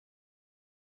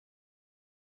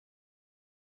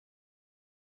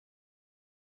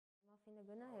Նախինը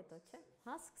գնա հետո, չէ՞։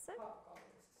 Հա, սկսենք։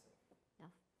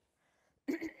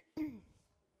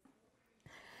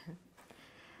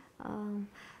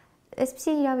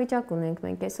 Այսպիսի իրավիճակ ունենք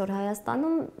մենք այսօր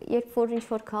Հայաստանում, երբ որ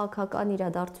ինչ-որ քաղաքական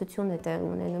իրադարձություն է տեղի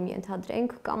ունենում,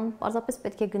 ենթադրենք, կամ պարզապես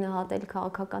պետք է գնահատել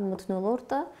քաղաքական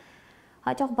մթնոլորտը,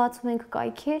 հաճախ բացում ենք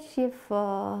կայքեր եւ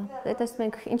տեսնում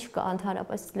ենք ինչ կա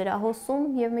ընդհանրապես լրահոսում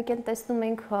եւ մեկ էլ տեսնում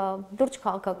ենք լուրջ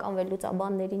քաղաքական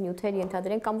վերլուծաբանների նյութեր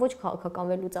ենթադրենք կամ ոչ քաղաքական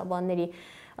վերլուծաբանների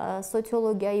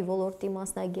սոցիոլոգիայի ոլորտի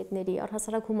մասնագետների,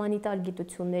 առհասարակ հումանիտար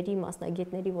գիտությունների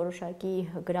մասնագետների որոշակի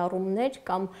գրառումներ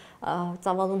կամ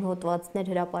ծավալուն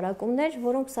հոդվածներ, հրապարակումներ,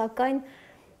 որոնք սակայն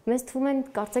մեզ թվում են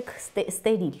կարծեք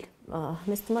ստերիլ։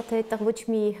 Մեզ թվում է թե այդտեղ ոչ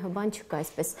մի բան չկա,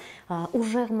 այսպես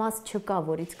ուժեղ մաս չկա,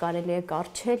 որից կարելի է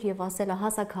կառչել եւ ասել, ահա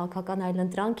սա քաղաքական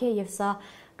այլընտրանք է եւ սա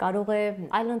կարող է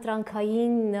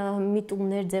այլընտրանքային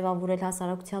միտումներ ձևավորել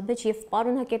հասարակության մեջ եւ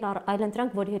պարունակել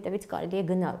այլընտրանք, որի հետևից կարելի է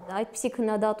գնալ։ Այդպիսի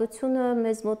քննադատությունը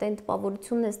մեզ մոտ այն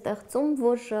տպավորությունն է ստեղծում,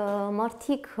 որ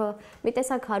մարդիկ մի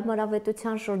տեսակ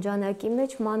հարմարավետության շրջանակի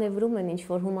մեջ մանևրում են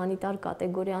ինչ-որ հումանիտար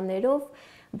կատեգորիաներով,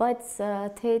 բայց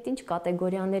թե այդ ինչ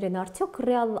կատեգորիաներ են արդյոք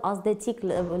ռեալ ազդեցիկ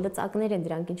լծակներ են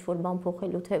դրանք ինչ-որ բան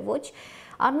փոխելու թե ոչ,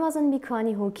 առնվազն մի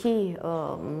քանի հոգի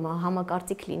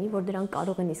համակարծիք լինի, որ դրանք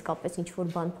կարող են իսկապես ինչ-որ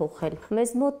բան փոխել։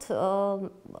 Մեզ մոտ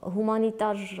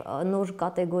հումանիտար նոր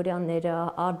կատեգորիաները,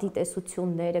 արդի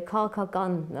տեսությունները,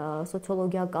 քաղաքական,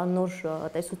 սոցիոլոգիական նոր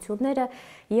տեսությունները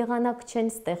եղանակ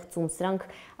չեն ստեղծում, սրանք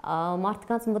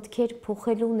մարդկանց մտքեր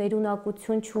փոխելու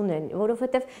ներունակություն չունեն,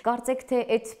 որովհետև կարծեք թե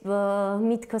այդ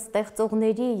միտքը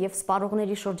ստեղծողների եւ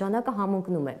սպառողների շրջանակը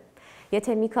համընկնում է։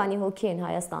 Եթե մի քանի հոգի են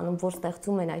Հայաստանում, որ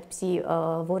ստեղծում են այդպիսի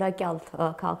որակյալ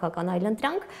քաղաքական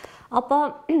այլընտրանք, ապա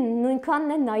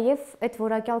նույնքանն են նաև այդ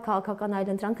որակյալ քաղաքական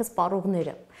այլընտրանքը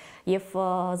սպառողները եւ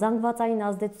զանգվածային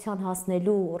ազդեցության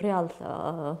հասնելու ռեալ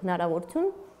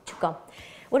հնարավորություն չկա։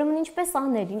 Ուրեմն ինչպես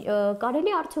անել,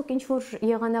 կարելի արդյոք ինչ-որ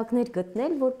եղանակներ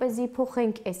գտնել, որպեսզի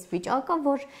փոխենք այս վիճակը,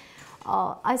 որ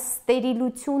այս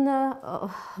ստերիլությունը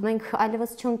մենք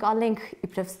այլևս չընկալենք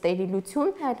իբրև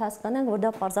ստերիլություն, այլ հասկանանք, որ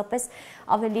դա պարզապես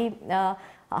ավելի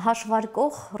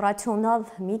հաշվարկող, ռացիոնալ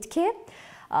միտք է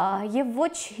եւ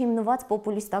ոչ հիմնված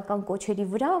պոպուլիստական կոչերի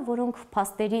վրա, որոնք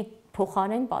փաստերի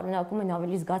փոխարեն պարունակում են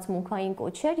ավելի զգացմունքային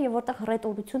կոչեր եւ որտեղ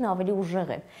ռետորությունը ավելի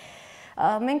ուժեղ է։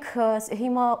 Մենք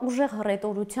հիմա ուժեղ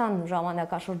ռետորության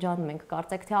ժամանակաշրջանում ենք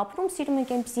կարծեք թե ապրում, սիրում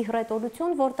ենք այնպիսի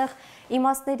ռետորություն, որտեղ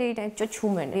իմաստները իրեն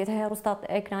ճչում են։ Եթե հեռուստատ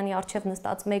էկրանի առջև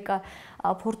նստած մեկը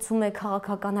փորձում է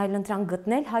քաղաքական այլընտրանք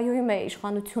գտնել, հայոյում է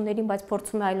իշխանություններին, բայց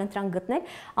փորձում է այլընտրանք գտնել,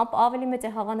 ավելի մեծ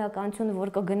է հավանականությունը,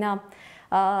 որ կգնա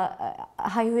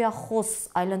հայոյախոս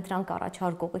այլընտրանք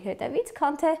առաջարկողի հետևից,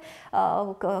 քան թե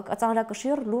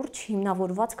ծանրակշիռ լուրջ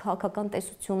հիմնավորված քաղաքական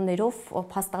տեսություններով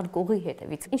փաստարկողի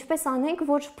հետևից։ Ինչպես անենք,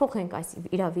 որ փոխենք այս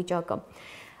իրավիճակը։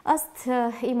 Ըստ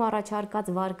իմ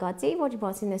առաջարկած վարկածի, որի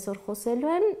մասին այսօր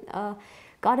խոսելու եմ,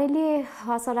 կարելի է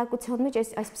հասարակության մեջ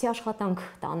այսպիսի աշխատանք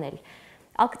տանել,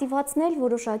 ակտիվացնել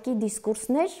որոշակի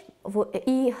դիսկուրսներ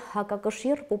ի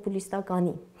հակակշիռ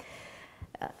պոպուլիստականի։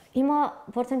 Հիմա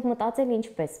փորձենք մտածել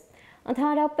ինչպես։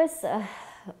 Ընդհանրապես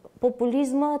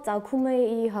պոպուլիզմը ծագում է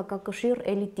ի հակակշիռ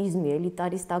էլիտիզմի,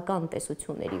 էլիտարիստական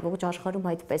տեսությունների, ողջ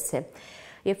աշխարհում այդպես է։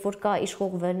 Երբ որ կա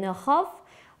իշխող վերնախավ,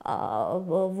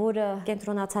 որը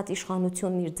կենտրոնացած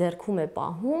իշխանությունն իր ձեռքում է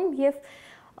պահում եւ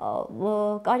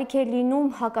կարիք է լինում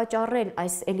հակաճառել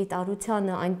այս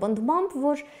էլիտարությանը այն պնդմամբ,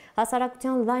 որ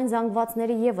հասարակության լայն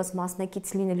զանգվածները եւս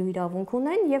մասնակից լինելու իրավունք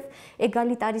ունեն եւ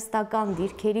էգալիտարիստական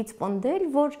դիրքերից պնդել,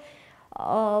 որ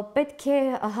պետք է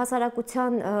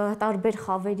հասարակության տարբեր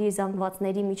խավերի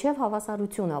զանգվածների միջև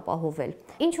հավասարություն ապահովել։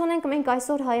 Ինչ ունենք մենք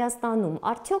այսօր Հայաստանում,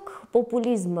 արդյոք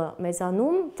պոպուլիզմը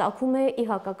մեզանում ծագում է ի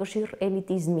հակակշիռ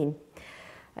էլիտիզմին։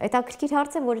 Հետաքրքիր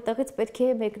հարց է, որի տեղից պետք է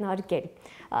մեկնարկել։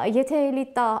 Եթե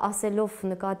էլիտա ասելով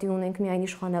նկատի ունենք միայն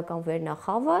իշխանական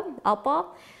վերնախավը, ապա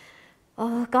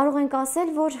կարող ենք ասել,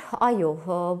 որ այո,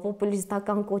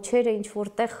 պոպուլիստական կոչերը ինչ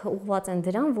որտեղ ուղղված են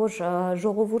դրան, որ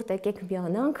ժողովուրդ եկեք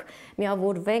միանանք,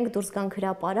 միավորվենք, դուրս գանք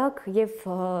հրապարակ եւ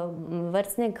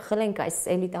վերցնենք, խլենք այս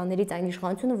էլիտաներից այն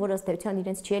իշխանությունը, որը ըստ էության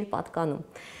իրենց չի էլ պատկանում։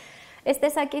 Այս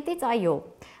տեսակետից այո,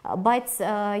 բայց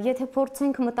եթե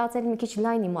փորձենք մտածել մի քիչ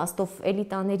լայն իմաստով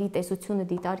էլիտաների տեսությունը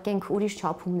դիտարկենք ուրիշ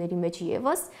չափումների մեջ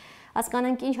եւս,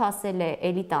 հասկանանք ինչ ասել է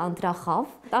էլիտա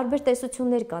անդրախավ, տարբեր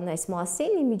տեսություններ կան այս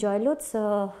մասին, իմիջիայլոց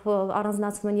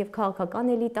առանձնացվում են եւ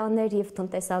քաղաքական էլիտաներ, եւ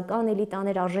տնտեսական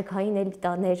էլիտաներ, արժեքային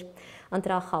էլիտաներ,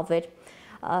 անդրախավեր։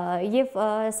 Եվ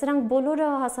սրանք բոլորը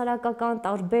հասարակական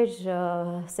տարբեր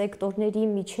սեկտորների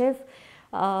միջև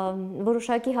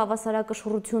որոշակի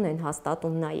հավասարակշռություն են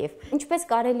հաստատում նաև։ Ինչպես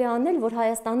կարելի է անել, որ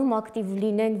Հայաստանում ակտիվ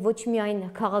լինեն ոչ միայն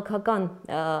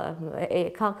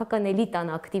քաղաքական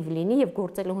էլիտան ակտիվ լինի եւ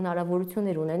գործելու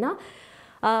հնարավորություններ ունենա,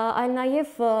 այլ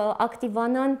նաև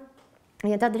ակտիվանան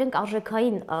ենթադրենք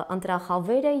արժեքային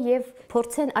ընտրախավերը եւ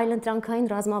փորձեն այլընտրանքային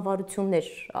ռազմավարություններ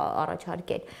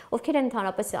առաջարկել։ Ովքեր են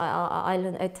ընդհանրապես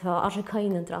այդ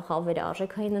արժեքային ընտրախավերը։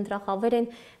 Արժեքային ընտրախավեր են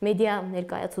մեդիա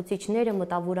ներկայացուցիչները,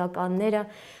 մտավորականները։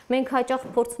 Մենք հաճախ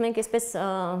փորձում ենք այսպես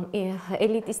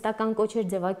էլիտիստական կոչեր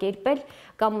ձևակերպել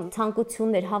կամ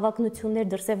ցանկություններ,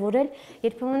 հավակնություններ դրսևորել,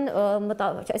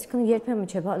 երբեմն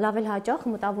չէ, լավ էլ հաճախ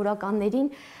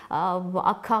մտավորականներին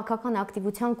քաղաքական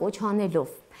ակտիվության կոչ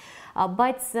անելով։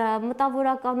 Բայց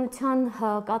մտավորականության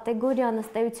կատեգորիան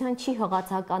ըստ էության չի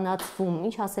հղացականացվում,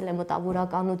 ինչ ասել է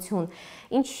մտավորականություն,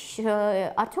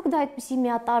 արդյոք դա այդպիսի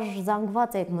միատարր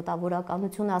զանգված է այդ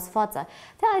մտավորականություն ասվածը,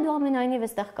 թե այդուամենայնիվ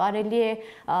այստեղ կարելի է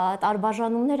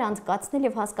տարբաժանումներ անցկացնել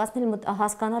եւ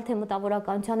հասկանալ, թե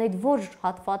մտավորականության այդ որ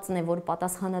հատվածն է, որ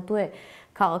պատասխանատու է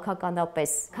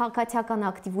քաղաքականապես, քաղաքացիական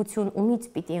ակտիվություն ումից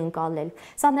պիտի ընկալել։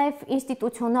 Սա նաև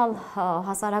ինստիտուցիոնալ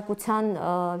հասարակության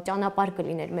ճանապարհ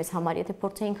կլիներ մեզ համար, եթե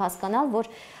փորձեինք հասկանալ, որ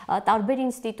տարբեր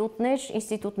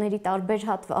ինստիտուտների տարբեր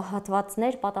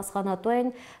հատվածներ պատասխանատու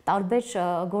են տարբեր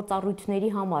գործառույթների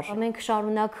համար։ Մենք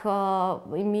շարունակ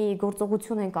մի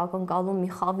գործողություն ենք ակնկալում մի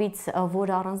խավից,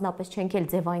 որը առանձնապես չենք էլ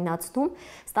ձևայնացնում,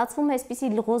 ստացվում է այսպիսի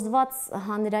լղոզված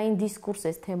հանրային դիսկուրս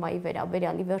այս թեմայի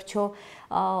վերաբերյալ, ի վերջո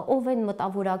ով են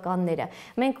մտավորականները։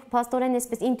 Մենք փաստորեն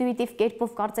այսպես ինտուիտիվ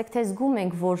կերպով կարծեք թե զգում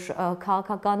ենք, որ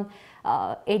քաղաքական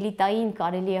էլիտային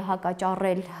կարելի է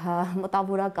հակաճառել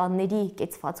մտավորականների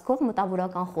կեցվածքով,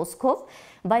 մտավորական խոսքով,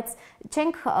 բայց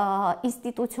չենք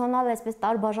ինստիտուցիոնալ այսպես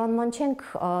տարբաժանման չենք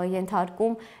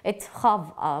ենթարկում այդ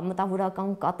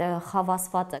մտավորական խավ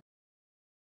ասվածը։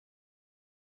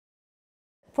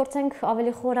 Փորձենք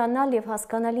ավելի խորանալ եւ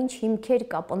հասկանալ ինչ հիմքեր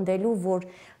կա պնդելու, որ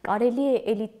կարելի է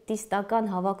էլիտիստական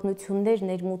հավակնություններ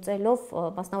ներմուծելով,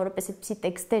 մասնավորապես այդպիսի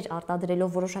տեքստեր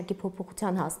արտադրելով որոշակի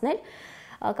փոփոխության հասնել,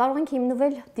 կարող ենք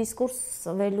հիմնվել դիսկուրս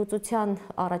վերլուծության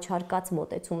առաջարկած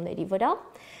մոտեցումների վրա։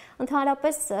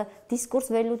 Ընդհանրապես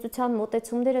դիսկուրս վերլուծության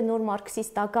մոտեցումները նոր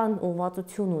մարքսիստական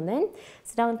ուղղվածություն ունեն,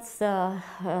 սրանց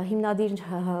հիմնադիր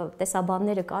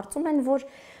տեսաբանները կարծում են, որ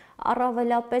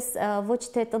առավելապես ոչ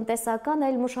թե տնտեսական,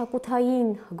 այլ մշակութային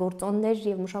գործոններ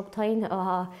եւ մշակութային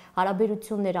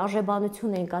հարաբերություններ,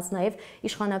 արժեբանություն են կաց նաեւ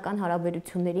իշխանական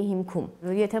հարաբերությունների հիմքում։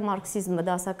 Եթե մարքսիզմը,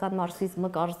 դասական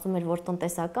մարքսիզմը կարծում էր, որ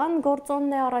տնտեսական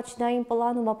գործոնն է առաջնային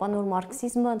պլանում, ապա նոր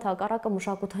մարքսիզմը ընդհակառակը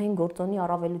մշակութային գործոնի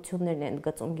առավելություններն են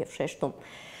գծում եւ շեշտում։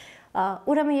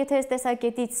 Ուրեմն եթե այս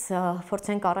տեսակետից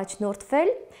փորձենք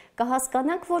առաջնորդվել,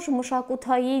 կհասկանանք, որ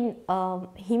մշակութային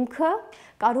հիմքը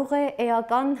կարող է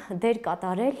էական դեր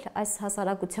կատարել այս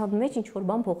հասարակության մեջ ինչ-որ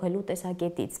բան փոխելու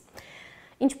տեսակետից։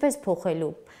 Ինչպես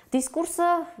փոխելու։ Դիսկուրսը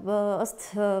ըստ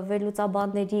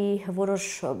վերլուծաբանների որոշ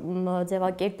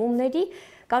ձևակերպումների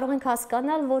կարող ենք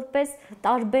հասկանալ որպես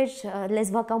տարբեր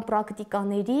լեզվական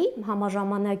պրակտիկաների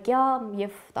համաժամանակյա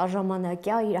եւ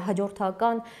տարժամանակյա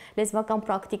հաջորդական լեզվական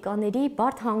պրակտիկաների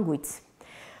բարդ հանգույց։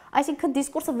 Այսինքն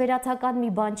դիսկուրսը վերացական մի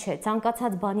բան չէ,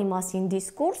 ցանկացած բանի մասին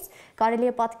դիսկուրս կարելի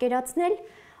է պատկերացնել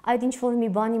այդ ինչ-որ մի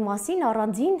բանի մասին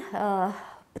առանձին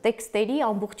տեքստերի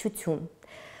ամբողջություն։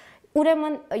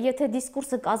 Ուրեմն, եթե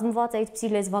դիսկուրսը կազմված է այդպիսի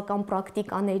լեզվական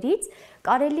պրակտիկաներից,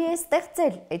 կարելի է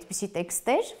ստեղծել այդպիսի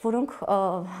տեքստեր, որոնք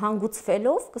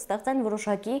հանգուցվելով կստեղծեն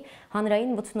որոշակի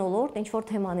հանրային մթնոլորտ ինչ-որ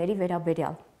թեմաների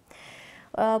վերաբերյալ։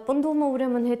 Պնդումը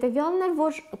ուրեմն հետևյալն է,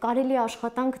 որ կարելի է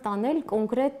աշխատանք տանել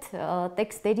կոնկրետ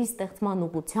տեքստերի ստեղծման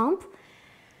ուղղությամբ,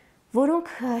 որոնք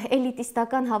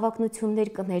էլիտիստական հավակնություններ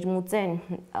կներմուծեն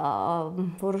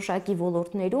որոշակի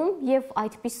ոլորտներում եւ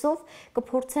այդպիսով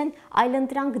կփորձեն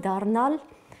այլընտրանք դառնալ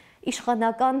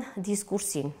իշխանական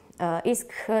դիսկուրսին։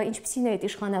 Իսկ ինչպիսին է այդ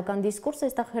իշխանական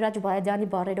դիսկուրսը, այստեղ Հրաչ Բայադյանի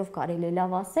բառերով կարելի է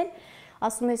լավ ասել,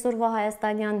 ասում է այսօրվա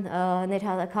հայաստանյան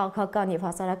ներքաղաքական եւ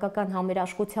հասարակական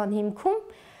համերաշխության հիմքում,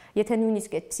 եթե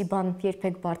նույնիսկ այդպիսի բան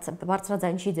երբեք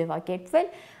բարձրաձայն չի ձևակերպվել,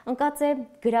 ընկած է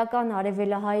գրական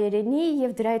արևելահայերենի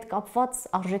եւ դրա հետ կապված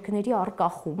արժեքների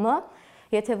առկախումը,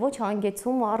 եթե ոչ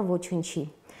հանգեցում առ ոչնչի։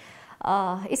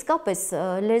 Իսկապես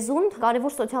լեզուն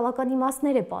կարևոր սոցիալական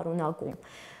իմաստներ է պարունակում։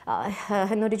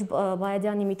 Նորից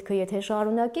Բայադյանի միտքը եթե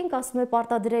շարունակենք, ասում է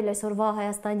պարտադրել այսօրվա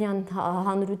հայաստանյան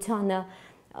հանրությանը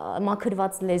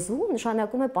մաքրված լեզու,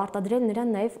 նշանակում է պարտադրել նրան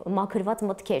նաև մաքրված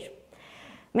մտքեր։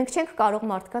 Մենք չենք կարող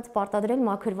մարդկանց պարտադրել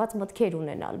մաքրված մտքեր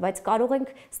ունենալ, բայց կարող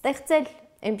ենք ստեղծել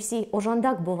այնպիսի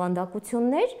օժանդակ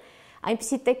բովանդակություններ,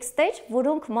 այնպիսի տեքստեր,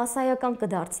 որոնք մասսայական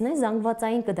կդարձնեն,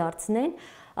 զանգվածային կդարձնեն,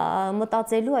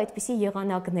 մտածելու այդպիսի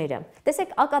եղանակները։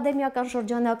 Տեսեք, ակադեմիական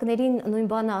շրջանակներին նույն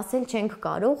բանը ասել չենք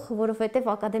կարող, որովհետև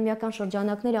ակադեմիական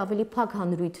շրջանակները ավելի փակ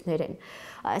հանրույթներ են։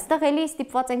 Այստեղ էլի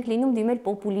ստիպված ենք լինում դիմել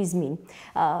պոպուլիզմին,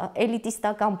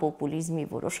 էլիտիստական պոպուլիզմի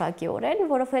որոշակիորեն,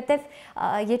 որովհետև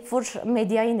երբ որ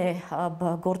մեդիային է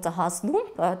գործը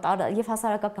հասնում եւ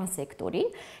հասարակական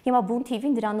սեկտորին, հիմա Բուն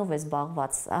TV-ն դրանով է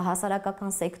զբաղված,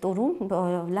 հասարակական սեկտորում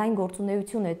լայն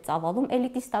գործունեություն է ծավալում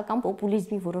էլիտիստական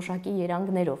պոպուլիզմի որոշակի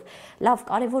երանգներով։ Լավ,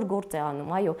 կարևոր գործ է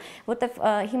անում, այո, որտեվ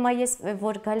հիմա ես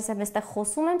որ գալիս եմ այստեղ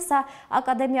խոսում եմ, սա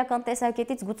ակադեմիական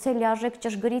տեսակետից գուցե լիարժեք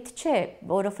ճշգրիտ չէ,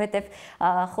 որովհետև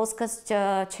խոսքս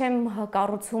չեմ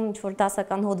կառուցում ինչ-որ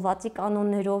դասական հոդվածի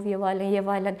կանոններով եւ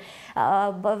այլն,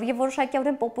 եւ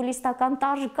որոշակիորեն պոպուլիստական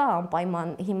տարր կա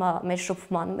անպայման հիմա մեր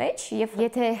շփման մեջ, եւ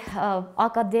եթե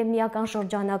ակադեմիական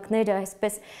շրջանակները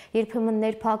այսպես երբեմն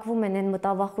ներփակվում են այն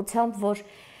մտավախությամբ, որ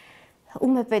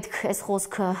ում է պետք այս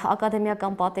խոսքը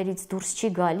ակադեմիական պատերից դուրս չի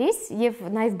գալիս եւ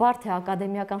նաեւ բարդ է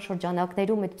ակադեմիական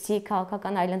շրջանակներում այդպիսի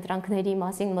քաղաքական այլընտրանքների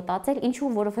մասին մտածել, ինչու,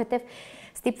 որովհետեւ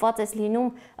ստիպված ես լինում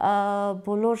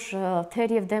բոլոր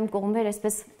թեր եւ դեմ կողմեր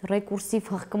այսպես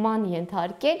ռեկուրսիվ հղկման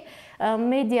ենթարկել,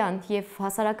 մեդիան եւ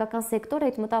հասարակական սեկտորը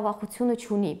այդ մտավախությունը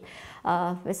չունի։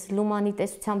 Այս լումանի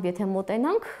տեսությամբ եթե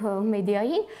մոտենանք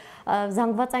մեդիային,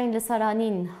 զանգվածային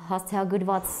լսարանին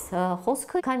հասցեագրված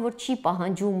խոսքը, քանի որ չի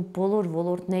պահանջում բոլոր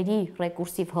ոլորտների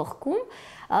ռեկուրսիվ հղկում,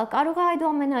 կարող է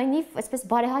այդուամենայնիվ այսպես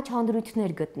բարեհաճ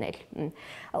հանդրույթներ գտնել։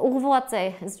 Ուղղված է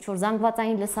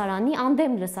զանգվածային լսարանի,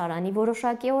 անդեմ լսարանի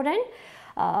որոշակիորեն,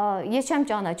 ես չեմ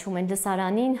ճանաչում այն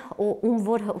լսարանին, ում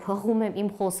որ հղում եմ իմ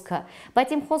խոսքը,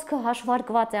 բայց իմ խոսքը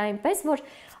հաշվարկված է այնպես, որ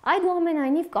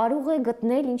այդուամենայնիվ կարող է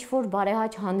գտնել ինչ-որ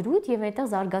բարեհաճ հանրույթ եւ այդտեղ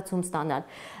զարգացում ստանալ։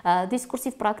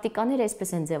 Դիսկուրսիվ պրակտիկաները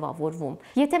այսպես են ձևավորվում։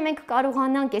 Եթե մենք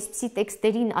կարողանանք այսպիսի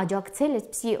տեքստերին աջակցել,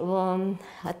 այսպիսի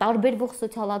տարբերվող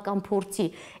սոցիալական փորձի,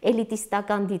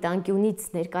 էլիտիստական դիտանկյունից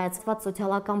ներկայացված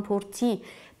սոցիալական փորձի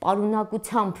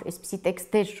պարունակությամբ այսպիսի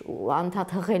տեքստեր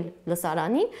անդադ հղել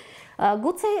լսարանին,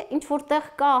 գուցե ինչ-որտեղ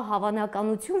կա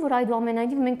հավանականություն, որ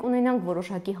այդուամենայնիվ մենք ունենանք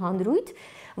որոշակի հանրույթ,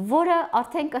 որը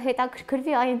արդեն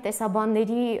կհետաքրքրվի այն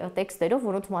տեսաբանների տեքստերով,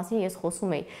 որոնց մասին ես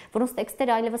խոսում էի, որոնց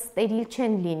տեքստերը այլևս ստերիլ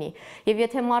չեն լինի։ Եվ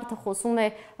եթե մարդը խոսում է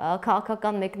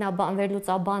քաղաքական մեկնաբան,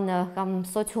 վերլուծաբանը կամ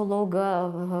սոցիոլոգը,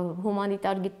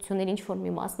 հումանիտար գիտությունների ինչ-որ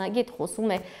մի մասնագետ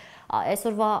խոսում է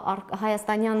այսօրվա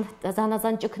հայաստանյան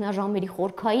զանազան ճգնաժամերի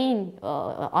խորքային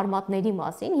արմատների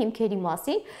մասին, հիմքերի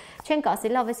մասին, չենք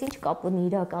ասի լավ, էս ինչ կապ ունի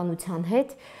իրականության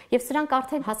հետ, եւ սրանք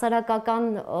արդեն հասարակական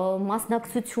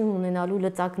մասնակցություն ունենալու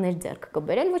լծակներ ձեռք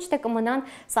կբերեն, ոչ թե կմնան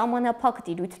սահմանափակ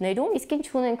տիրույթներում, իսկ ինչ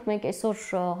ունենք մենք այսօր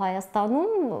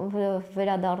Հայաստանում,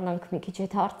 վերադառնանք մի քիչ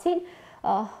այդ հարցին,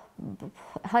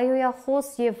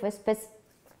 հայոյախոս եւ այսպես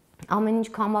ամեն ինչ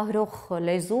կամահրող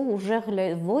լեզու, ուժեղ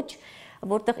ոճ,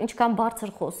 որտեղ ինչքան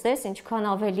բարձր խոսես, ինչքան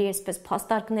ավելի այսպես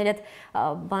փաստարկներդ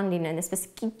բան լինեն, այսպես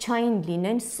կիչային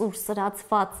լինեն, սուր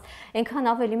սրացված, այնքան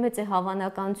ավելի մեծ է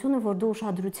հավանականությունը, որ դու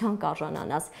ուշադրության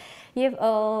կարժանանաս։ Եվ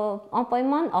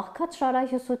անպայման աղքատ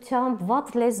շարահյուսությամբ,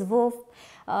 վատ լեզվով,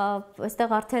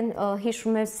 այստեղ արդեն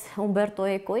հիշում ես Ումբերտո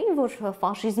Էկոին, որ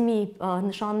ֆաշիզմի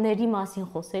նշանների մասին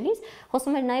խոսելիս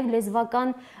խոսում էր նաև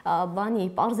լեզվական բանի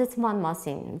պարզեցման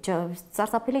մասին,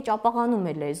 սարսափելի ճապաղանում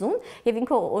է լեզուն, եւ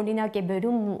ինքը օրինակ է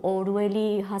բերում Օրուելի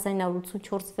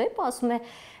 1984 վեպը, ասում է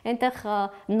այնտեղ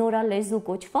նորալեզու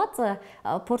կոչվածը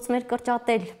փորձում էր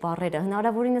կրճատել բառերը,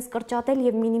 հնարավորինս կրճատել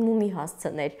եւ մինիմումի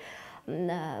հասցնել,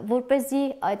 որպեսզի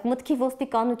այդ մտքի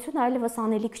ոստիկանությունը այլևս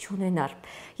անելիք չունենար։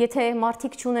 Եթե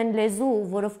մարդիկ չունեն լեզու,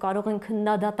 որով կարող են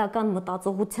քննադատական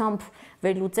մտածողությամբ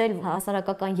վերլուծել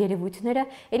հասարակական երևույթները,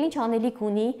 էլ ինչ անելիք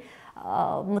ունի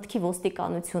մտքի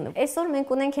ոստիկանությունը։ Այսօր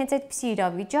մենք ունենք հենց այդպիսի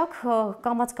իրավիճակ,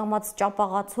 կամաց-կամաց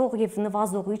ճապաղացող եւ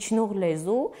նվազող իջնող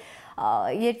լեզու,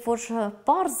 երբ որ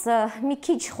պարզ մի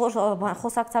քիչ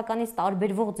խոսակցականից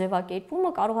տարբերվող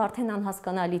ձևակերպումը կարող է արդեն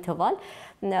անհասկանալի թվալ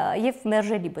եւ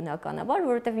մերժելի բնականաբար,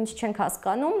 որովհետեւ ինչ չենք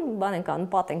հասկանում, բան ենք անում,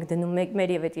 պատ ենք դնում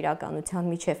մեր եւ այդ իրականության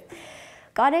միջև։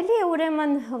 Կարելի է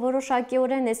ուրեմն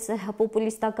որոշակիորեն այս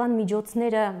պոպուլիստական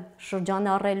միջոցները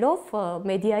շրջանառելով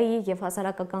մեդիայի եւ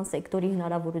հասարակական սեկտորի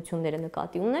հնարավորությունները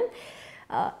նկատի ունեմ,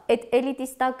 այդ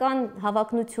էլիտիստական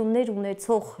հավակնություններ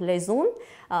ունեցող լեզուն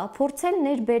փորձել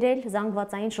ներբերել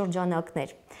զանգվածային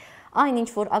շրջանակներ։ Այն ինչ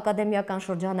որ ակադեմիական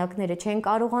շրջանակները չեն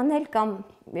կարող անել կամ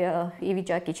ի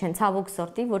վիճակի չեն ցավոք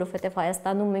սրտի, որովհետև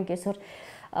Հայաստանում մենք այսօր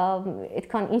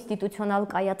այդքան ինստիտուցիոնալ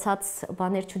կայացած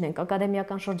բաներ չունենք,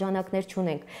 ակադեմիական շրջանակներ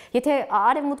չունենք։ Եթե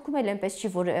արևմուտքում էլ այնպես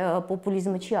չի, որ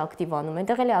պոպուլիզմը չի ակտիվանում,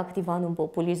 այնտեղ էլ է ակտիվանում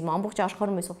պոպուլիզմը, ամբողջ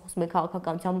աշխարհում այսօր խոսում է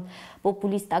քաղաքականության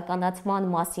պոպուլիստականացման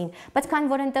մասին, բայց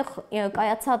քանի որ այնտեղ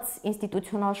կայացած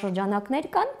ինստիտուցիոնալ շրջանակներ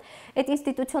կան, այդ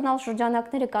ինստիտուցիոնալ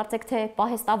շրջանակները կարծեք թե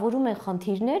պահեստավորում են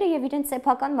խնդիրները եւ իրենց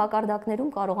սեփական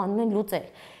մակարդակներում կարողանում են լուծել։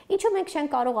 Ինչու մենք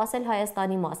չենք կարող ասել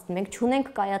Հայաստանի մասին։ Մենք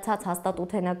չունենք կայացած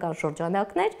հաստատութենական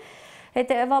շրջանակներ,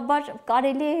 հետեւաբար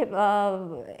կարելի է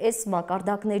այս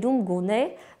մակարդակներում գոնե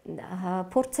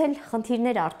փորձել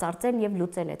խնդիրներ արծարծել եւ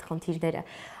լուծել այդ խնդիրները,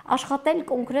 աշխատել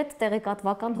կոնկրետ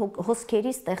տեղեկատվական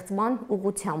հոսքերի ստեղծման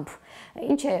ուղղությամբ։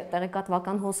 Ինչ է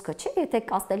տեղեկատվական հոսքը, չէ՞, եթե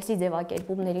կաստելսի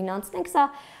ձևակերպումներին անցնենք, սա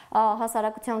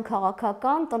հասարակության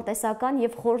քաղաքական, տնտեսական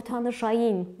եւ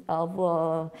խորհրդանշային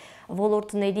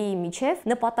ոլորտների միջև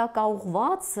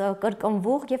նպատակաուղղված,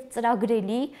 կրկնվող եւ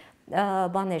ծրագրելի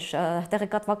բաներ,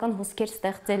 տեղեկատվական հոսքեր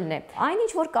ստեղծելն է։ Այն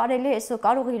ինչ որ կարելի է այսօր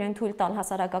կարող է իրեն թույլ տալ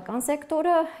հասարակական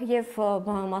սեկտորը եւ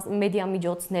մեդիա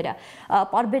միջոցները,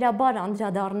 պարբերաբար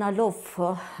անդրադառնալով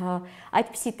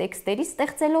այդպիսի տեքստերի,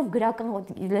 ստեղծելով գրական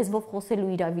լեզվով խոսելու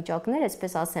իրավիճակներ,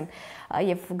 այսպես ասեմ,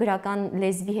 եւ գրական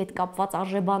լեզվի հետ կապված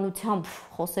արժեբանությամբ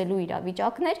խոսելու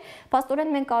իրավիճակներ,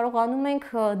 փաստորեն մենք կարողանում ենք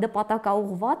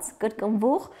նպատակաուղղված,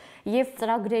 կրկնվող եւ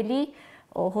ծրագրելի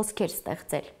հոսքեր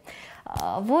ստեղծել,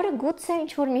 որը գուցե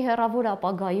ինչ-որ մի հեռավոր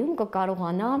ապագայում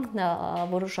կկարողանա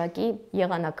որոշակի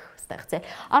եղանակ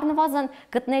ստեղծել։ Առնվազն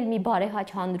գտնել մի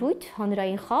բարեհաճ հանրույթ,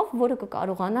 հանրային խավ, որը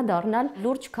կկարողանա դառնալ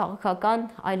լուրջ քաղաքական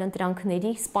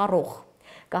այլընտրանքների սպառող։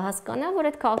 Կհասկանա,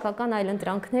 որ այդ քաղաքական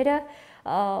այլընտրանքները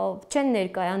չեն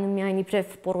ներկայանում միայն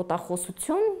իբրև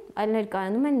պորոտախոսություն, այլ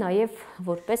ներկայանում են նաև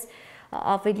որպես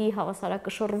ավելի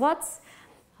հավասարակշռված,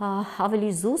 ավելի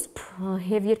զուսպ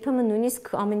եւ երբեմն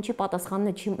նույնիսկ ամեն ինչի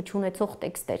պատասխանը չունեցող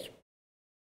տեքստեր։